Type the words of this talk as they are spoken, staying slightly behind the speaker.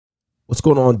What's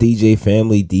going on, DJ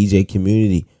family, DJ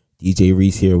community? DJ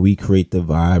Reese here. We Create the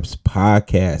Vibes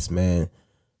podcast, man.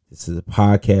 This is a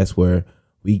podcast where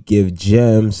we give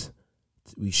gems.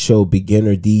 We show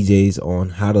beginner DJs on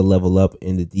how to level up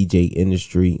in the DJ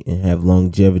industry and have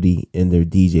longevity in their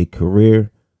DJ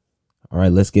career. All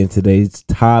right, let's get into today's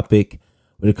topic.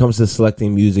 When it comes to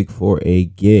selecting music for a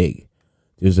gig,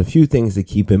 there's a few things to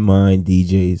keep in mind,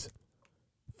 DJs.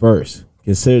 First,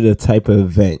 consider the type of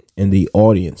event and the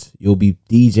audience you'll be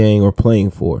DJing or playing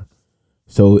for.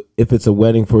 So if it's a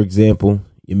wedding, for example,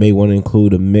 you may want to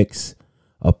include a mix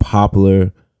of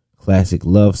popular classic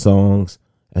love songs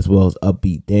as well as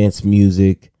upbeat dance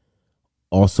music.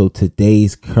 Also,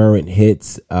 today's current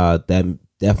hits, that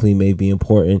definitely may be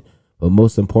important. But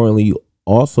most importantly, you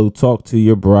also talk to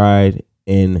your bride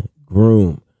and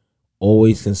groom.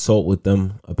 Always consult with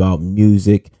them about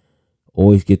music.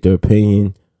 Always get their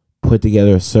opinion. Put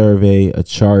together a survey, a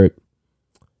chart.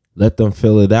 Let them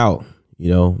fill it out.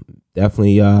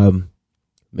 Definitely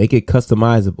make it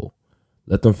customizable.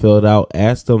 Let them fill it out.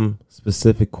 Ask them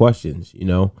specific questions.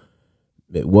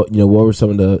 What were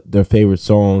some of their favorite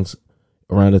songs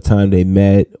around the time they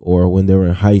met or when they were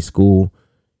in high school.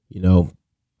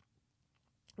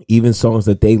 Even songs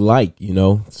that they like.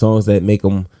 Songs that make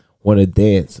them want to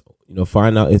dance.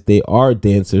 Find out if they are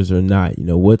dancers or not.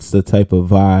 What's the type of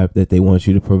vibe that they want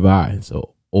you to provide.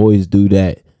 So always do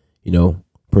that,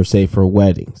 per se for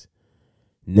weddings.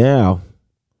 Now,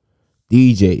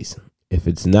 DJs, if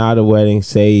it's not a wedding,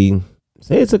 say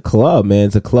it's a club, man.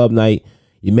 It's a club night.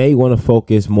 You may want to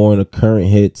focus more on the current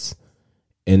hits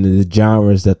and the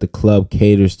genres that the club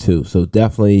caters to. So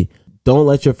definitely don't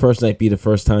let your first night be the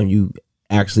first time you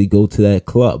actually go to that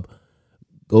club.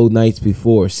 Go nights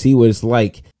before. See what it's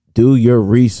like. Do your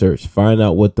research. Find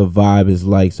out what the vibe is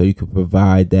like so you can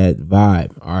provide that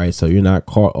vibe. All right, so you're not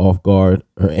caught off guard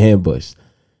or ambushed.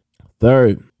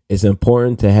 Third, it's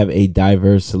important to have a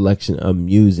diverse selection of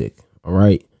music. All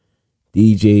right,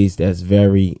 DJs, that's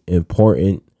very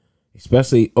important,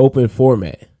 especially open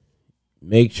format.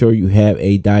 Make sure you have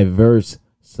a diverse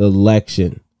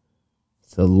selection.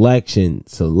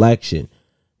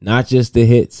 Not just the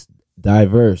hits,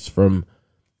 diverse from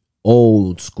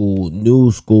old school,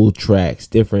 new school tracks,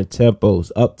 different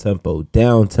tempos, up tempo,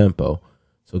 down tempo.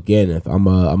 So again, if I'm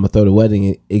gonna throw the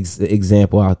wedding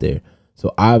example out there.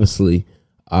 So obviously,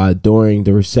 during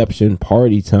the reception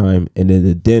party time and then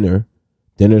the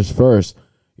dinner's first.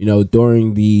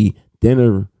 During the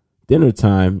dinner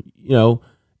time,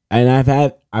 and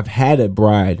I've had a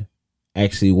bride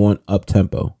actually want up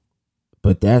tempo,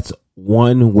 but that's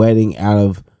one wedding out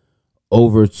of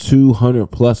over 200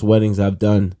 plus weddings I've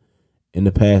done in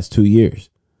the past 2 years.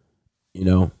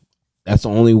 That's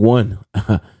only one.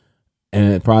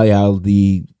 And probably out of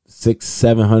the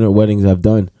 600-700 weddings I've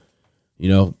done,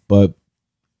 but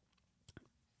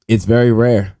it's very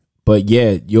rare. But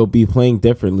yeah, you'll be playing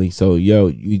differently. So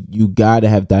you gotta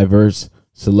have diverse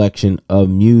selection of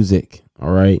music.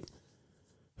 All right.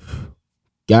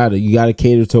 You gotta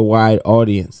cater to a wide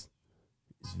audience.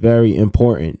 It's very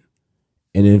important.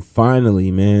 And then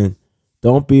finally, man,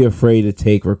 don't be afraid to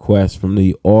take requests from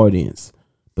the audience,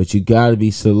 but you got to be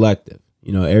selective.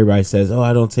 Everybody says, "Oh,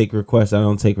 I don't take requests.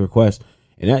 And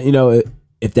that,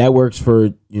 if that works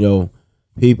for,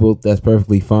 people, that's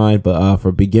perfectly fine. But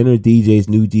for beginner DJs,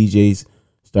 new DJs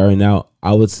starting out,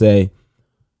 I would say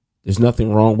there's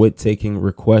nothing wrong with taking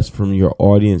requests from your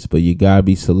audience, but you got to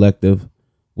be selective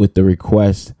with the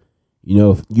request.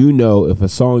 If a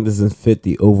song doesn't fit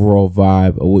the overall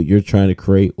vibe of what you're trying to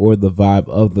create or the vibe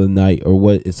of the night or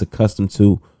what it's accustomed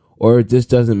to, or it just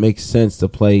doesn't make sense to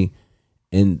play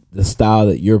in the style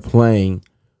that you're playing,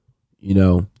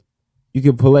 you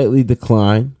can politely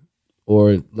decline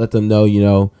or let them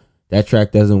know, that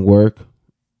track doesn't work,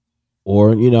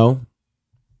 or,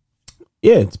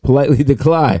 it's politely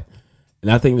decline.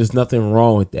 And I think there's nothing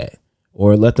wrong with that.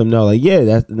 Or let them know,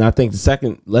 and I think the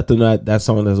second, let them know that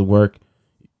song doesn't work.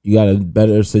 You got a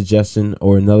better suggestion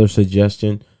or another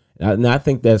suggestion. And I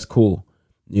think that's cool,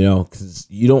 because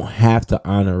you don't have to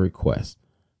honor requests.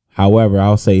 However,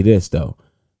 I'll say this, though.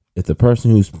 If the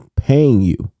person who's paying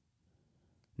you,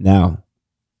 now,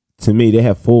 to me, they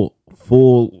have full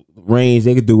range.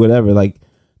 They could do whatever. Like,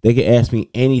 they could ask me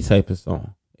any type of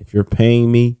song. If you're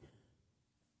paying me,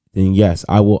 then yes,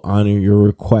 I will honor your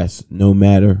request no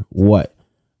matter what.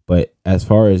 But as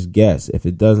far as guests, if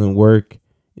it doesn't work,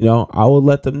 I will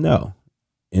let them know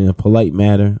in a polite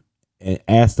manner and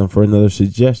ask them for another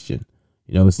suggestion.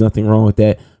 It's nothing wrong with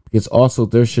that, because also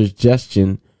their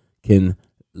suggestion can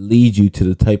lead you to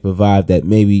the type of vibe that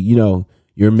maybe,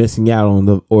 you're missing out on,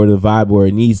 the vibe where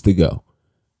it needs to go.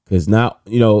 Because now,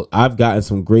 I've gotten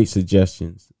some great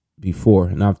suggestions before,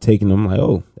 and I've taken them like,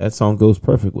 oh, that song goes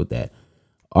perfect with that.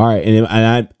 All right,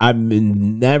 and I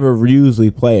never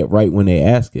usually play it right when they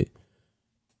ask it.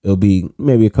 It'll be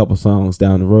maybe a couple songs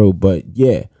down the road, but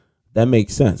yeah, that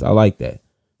makes sense. I like that.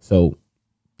 So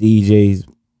DJs,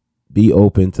 be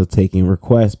open to taking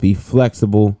requests, be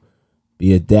flexible,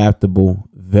 be adaptable,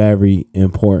 very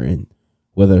important.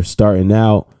 Whether starting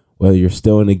out, whether you're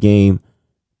still in the game,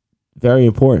 very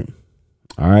important.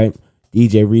 All right.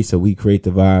 DJ Reese, We Create the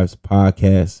Vibes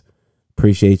podcast.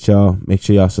 Appreciate y'all. Make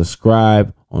sure y'all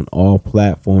subscribe on all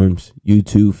platforms,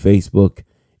 YouTube, Facebook,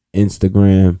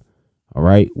 Instagram. All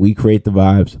right. We Create the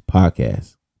Vibes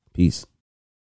podcast. Peace.